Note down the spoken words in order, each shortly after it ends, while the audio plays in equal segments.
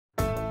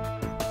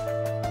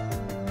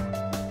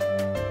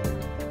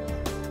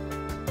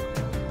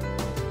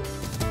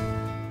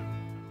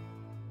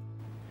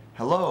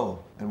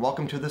and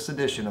welcome to this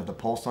edition of the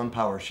Pulse on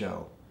Power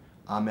Show.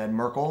 I'm Ed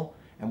Merkel,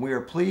 and we are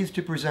pleased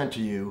to present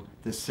to you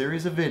this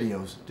series of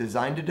videos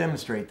designed to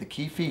demonstrate the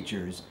key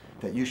features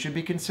that you should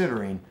be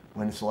considering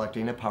when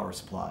selecting a power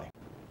supply.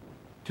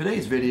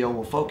 Today's video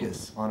will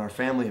focus on our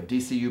family of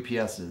DC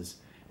UPSs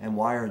and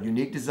why our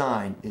unique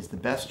design is the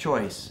best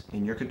choice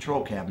in your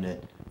control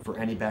cabinet for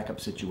any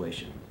backup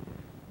situation.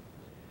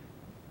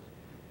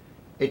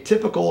 A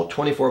typical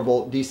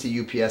 24-volt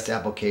DC UPS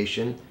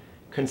application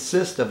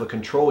consists of a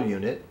control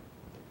unit,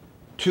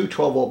 two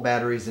 12-volt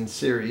batteries in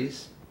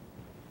series,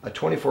 a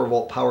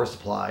 24-volt power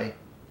supply,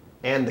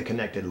 and the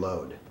connected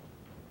load.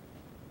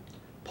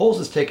 PULS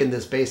has taken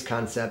this base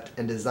concept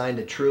and designed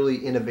a truly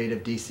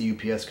innovative DC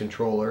UPS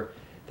controller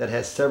that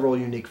has several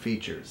unique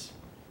features.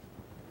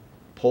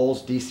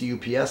 PULS DC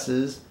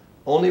UPSs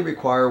only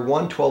require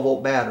one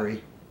 12-volt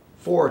battery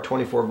for a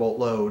 24-volt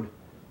load,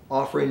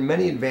 offering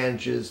many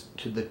advantages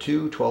to the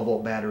two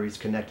 12-volt batteries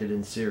connected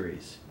in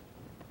series.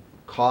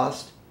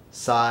 Cost,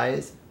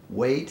 size,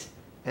 weight,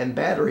 and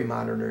battery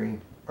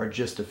monitoring are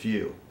just a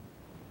few.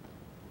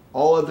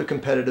 All other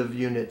competitive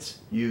units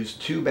use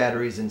two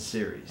batteries in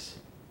series.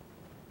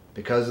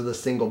 Because of the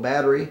single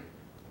battery,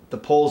 the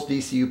PULS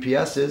DC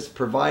UPSs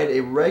provide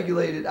a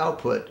regulated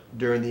output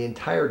during the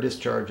entire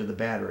discharge of the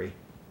battery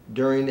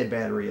during a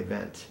battery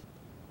event.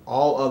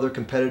 All other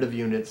competitive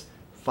units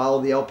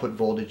follow the output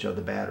voltage of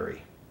the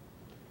battery.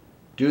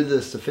 Due to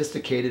the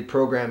sophisticated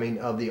programming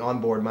of the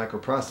onboard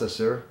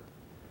microprocessor,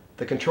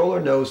 the controller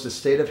knows the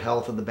state of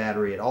health of the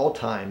battery at all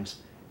times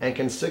and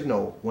can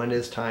signal when it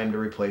is time to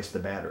replace the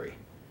battery.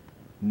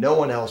 No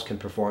one else can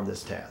perform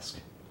this task.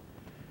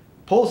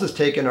 PULS has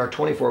taken our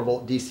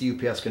 24-volt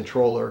DC UPS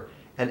controller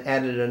and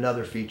added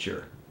another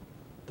feature.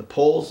 The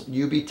PULS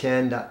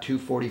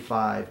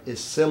UB10.245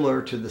 is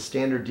similar to the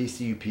standard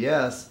DC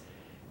UPS,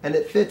 and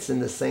it fits in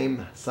the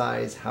same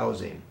size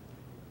housing.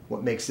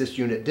 What makes this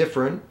unit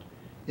different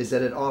is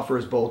that it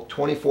offers both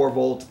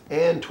 24-volt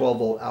and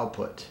 12-volt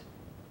output.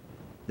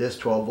 This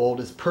 12-volt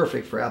is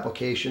perfect for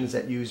applications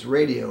that use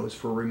radios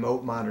for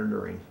remote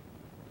monitoring.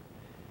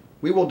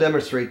 We will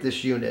demonstrate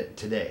this unit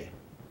today.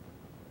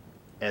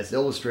 As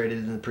illustrated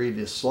in the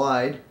previous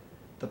slide,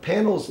 the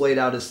panel is laid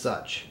out as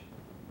such.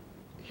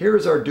 Here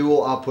is our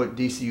dual output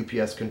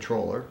DC UPS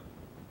controller,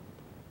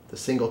 the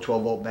single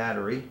 12-volt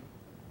battery,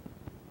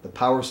 the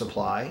power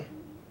supply,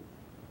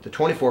 the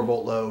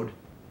 24-volt load,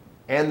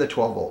 and the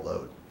 12-volt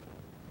load.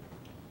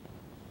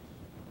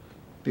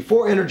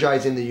 Before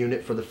energizing the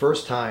unit for the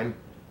first time,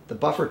 the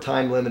buffer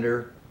time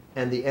limiter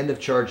and the end of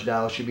charge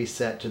dial should be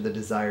set to the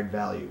desired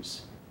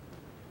values.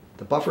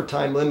 The buffer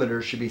time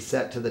limiter should be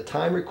set to the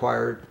time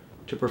required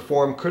to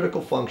perform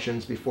critical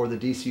functions before the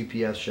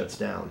DC UPS shuts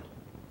down.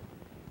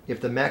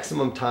 If the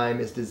maximum time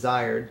is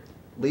desired,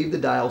 leave the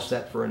dial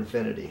set for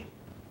infinity.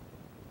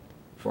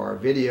 For our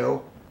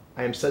video,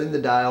 I am setting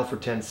the dial for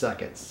 10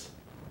 seconds.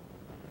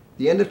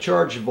 The end of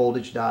charge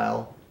voltage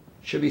dial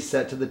should be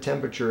set to the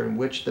temperature in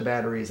which the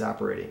battery is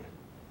operating.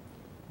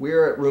 We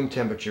are at room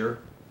temperature,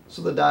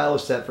 so the dial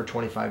is set for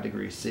 25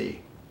 degrees C.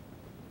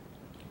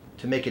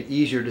 To make it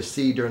easier to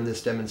see during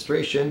this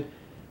demonstration,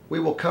 we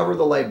will cover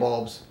the light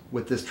bulbs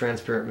with this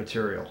transparent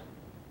material.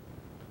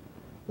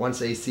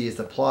 Once AC is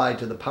applied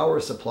to the power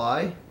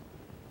supply,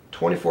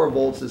 24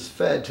 volts is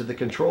fed to the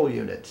control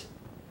unit,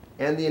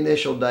 and the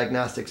initial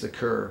diagnostics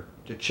occur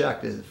to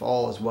check if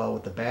all is well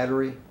with the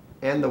battery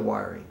and the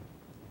wiring.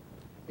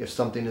 If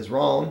something is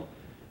wrong,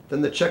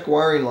 then the check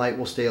wiring light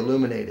will stay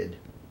illuminated.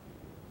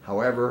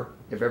 However,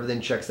 if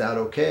everything checks out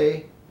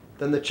okay,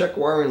 then the check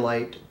wiring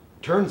light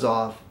turns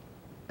off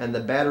and the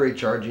battery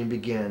charging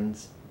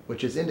begins,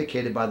 which is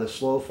indicated by the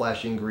slow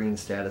flashing green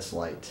status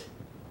light.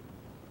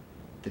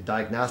 The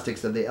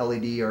diagnostics of the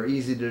LED are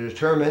easy to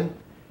determine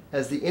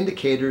as the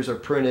indicators are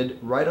printed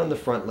right on the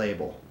front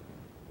label.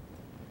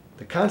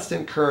 The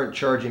constant current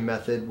charging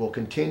method will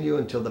continue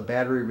until the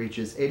battery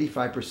reaches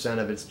 85%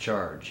 of its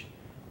charge,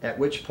 at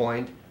which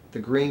point the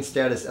green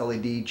status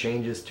LED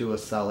changes to a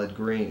solid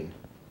green.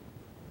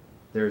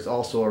 There is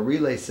also a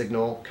relay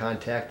signal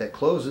contact that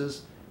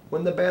closes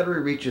when the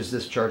battery reaches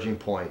this charging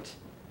point,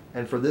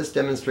 and for this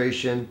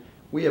demonstration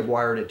we have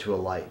wired it to a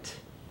light.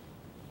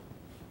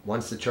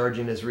 Once the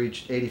charging has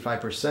reached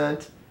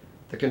 85%,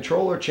 the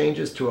controller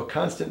changes to a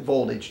constant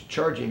voltage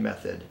charging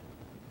method.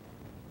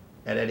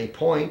 At any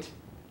point,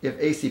 if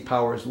AC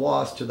power is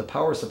lost to the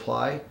power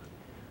supply,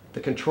 the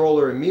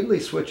controller immediately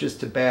switches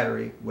to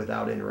battery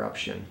without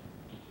interruption.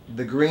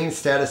 The green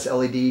status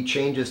LED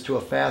changes to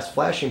a fast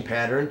flashing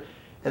pattern,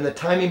 and the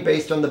timing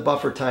based on the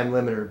buffer time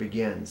limiter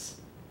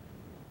begins.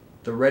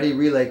 The ready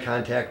relay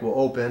contact will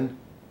open,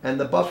 and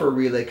the buffer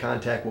relay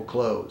contact will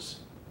close.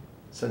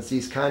 Since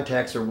these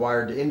contacts are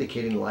wired to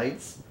indicating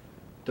lights,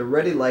 the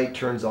ready light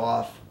turns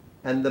off,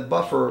 and the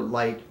buffer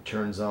light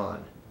turns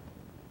on.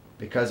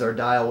 Because our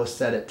dial was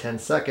set at 10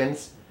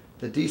 seconds,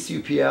 the DC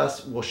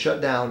UPS will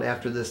shut down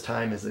after this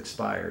time has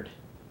expired.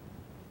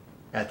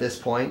 At this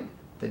point,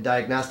 the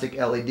diagnostic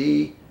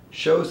LED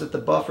shows that the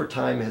buffer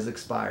time has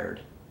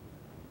expired.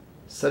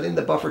 Setting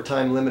the buffer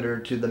time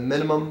limiter to the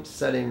minimum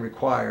setting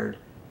required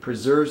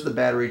preserves the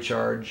battery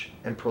charge,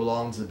 and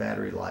prolongs the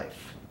battery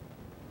life.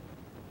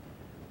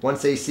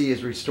 Once AC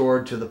is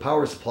restored to the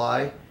power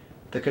supply,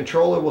 the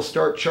controller will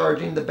start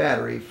charging the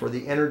battery for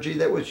the energy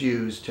that was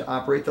used to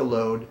operate the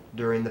load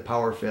during the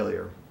power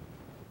failure.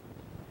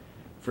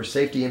 For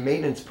safety and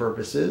maintenance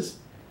purposes,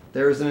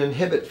 there is an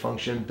inhibit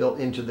function built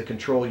into the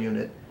control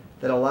unit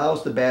that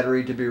allows the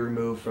battery to be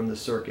removed from the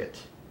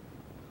circuit.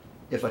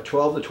 If a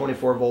 12 to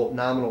 24 volt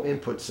nominal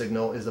input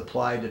signal is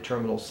applied to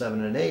terminals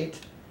 7 and 8,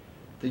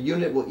 the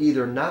unit will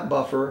either not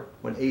buffer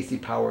when AC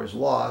power is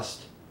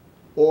lost,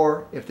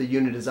 or if the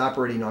unit is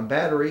operating on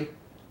battery,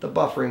 the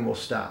buffering will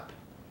stop.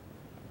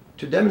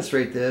 To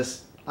demonstrate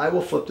this, I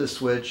will flip the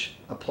switch,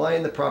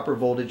 applying the proper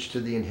voltage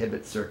to the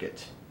inhibit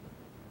circuit.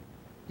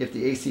 If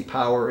the AC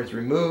power is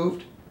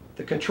removed,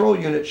 the control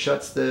unit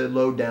shuts the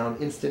load down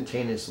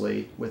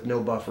instantaneously with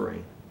no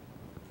buffering.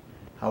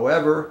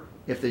 However,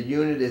 if the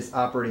unit is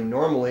operating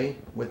normally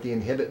with the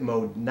inhibit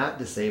mode not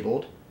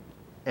disabled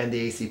and the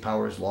AC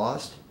power is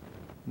lost,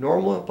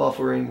 normal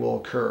buffering will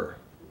occur.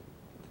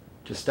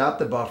 To stop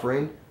the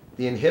buffering,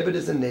 the inhibit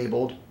is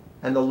enabled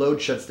and the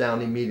load shuts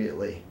down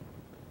immediately.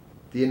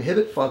 The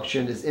inhibit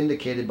function is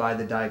indicated by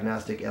the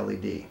diagnostic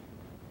LED.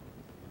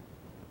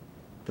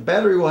 The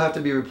battery will have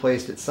to be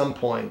replaced at some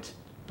point,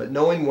 but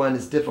knowing when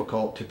is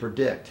difficult to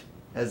predict,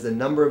 as the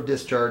number of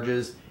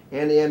discharges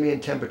and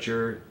ambient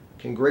temperature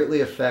can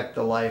greatly affect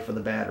the life of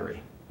the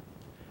battery.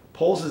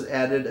 PULS has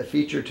added a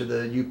feature to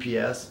the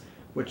UPS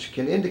which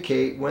can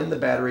indicate when the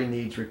battery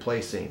needs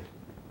replacing.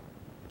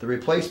 The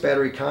replace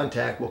battery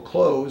contact will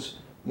close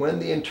when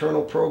the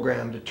internal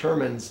program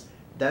determines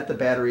that the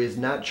battery is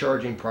not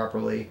charging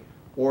properly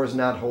or is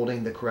not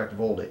holding the correct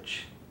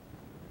voltage.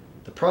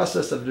 The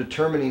process of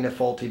determining a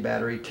faulty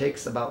battery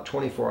takes about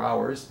 24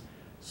 hours,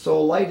 so a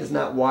light is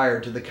not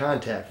wired to the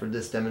contact for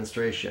this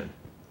demonstration.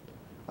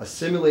 A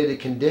simulated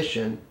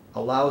condition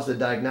allows the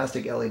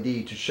diagnostic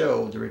LED to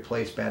show the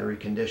replaced battery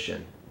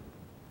condition.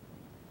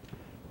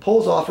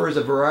 PULS offers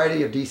a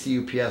variety of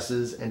DC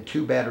UPSs and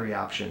 2 battery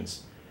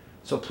options,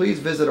 so please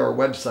visit our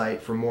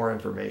website for more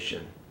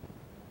information.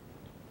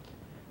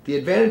 The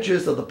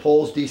advantages of the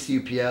PULS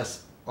DC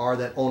UPS are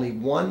that only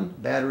 1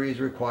 battery is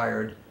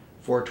required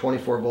for a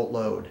 24 volt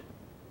load.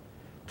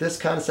 This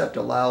concept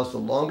allows the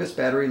longest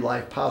battery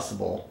life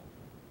possible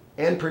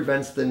and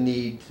prevents the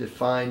need to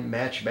find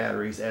match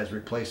batteries as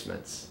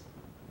replacements.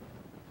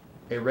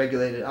 A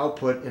regulated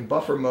output in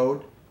buffer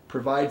mode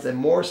provides a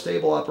more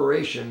stable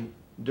operation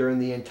during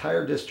the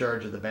entire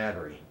discharge of the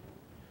battery.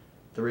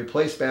 The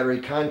replace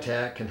battery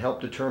contact can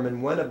help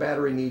determine when a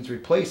battery needs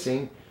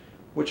replacing,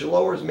 which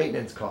lowers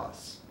maintenance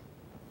costs.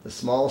 The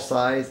small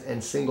size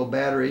and single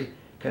battery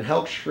can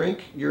help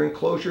shrink your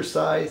enclosure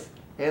size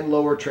and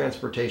lower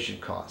transportation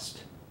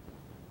cost.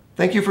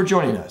 Thank you for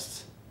joining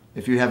us.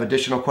 If you have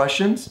additional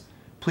questions,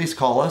 please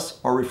call us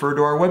or refer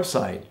to our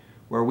website,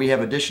 where we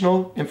have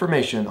additional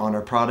information on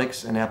our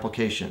products and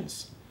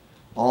applications.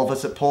 All of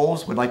us at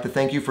PULS would like to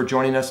thank you for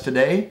joining us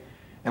today,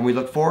 and we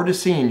look forward to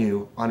seeing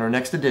you on our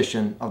next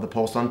edition of the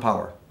Pulse on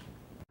Power.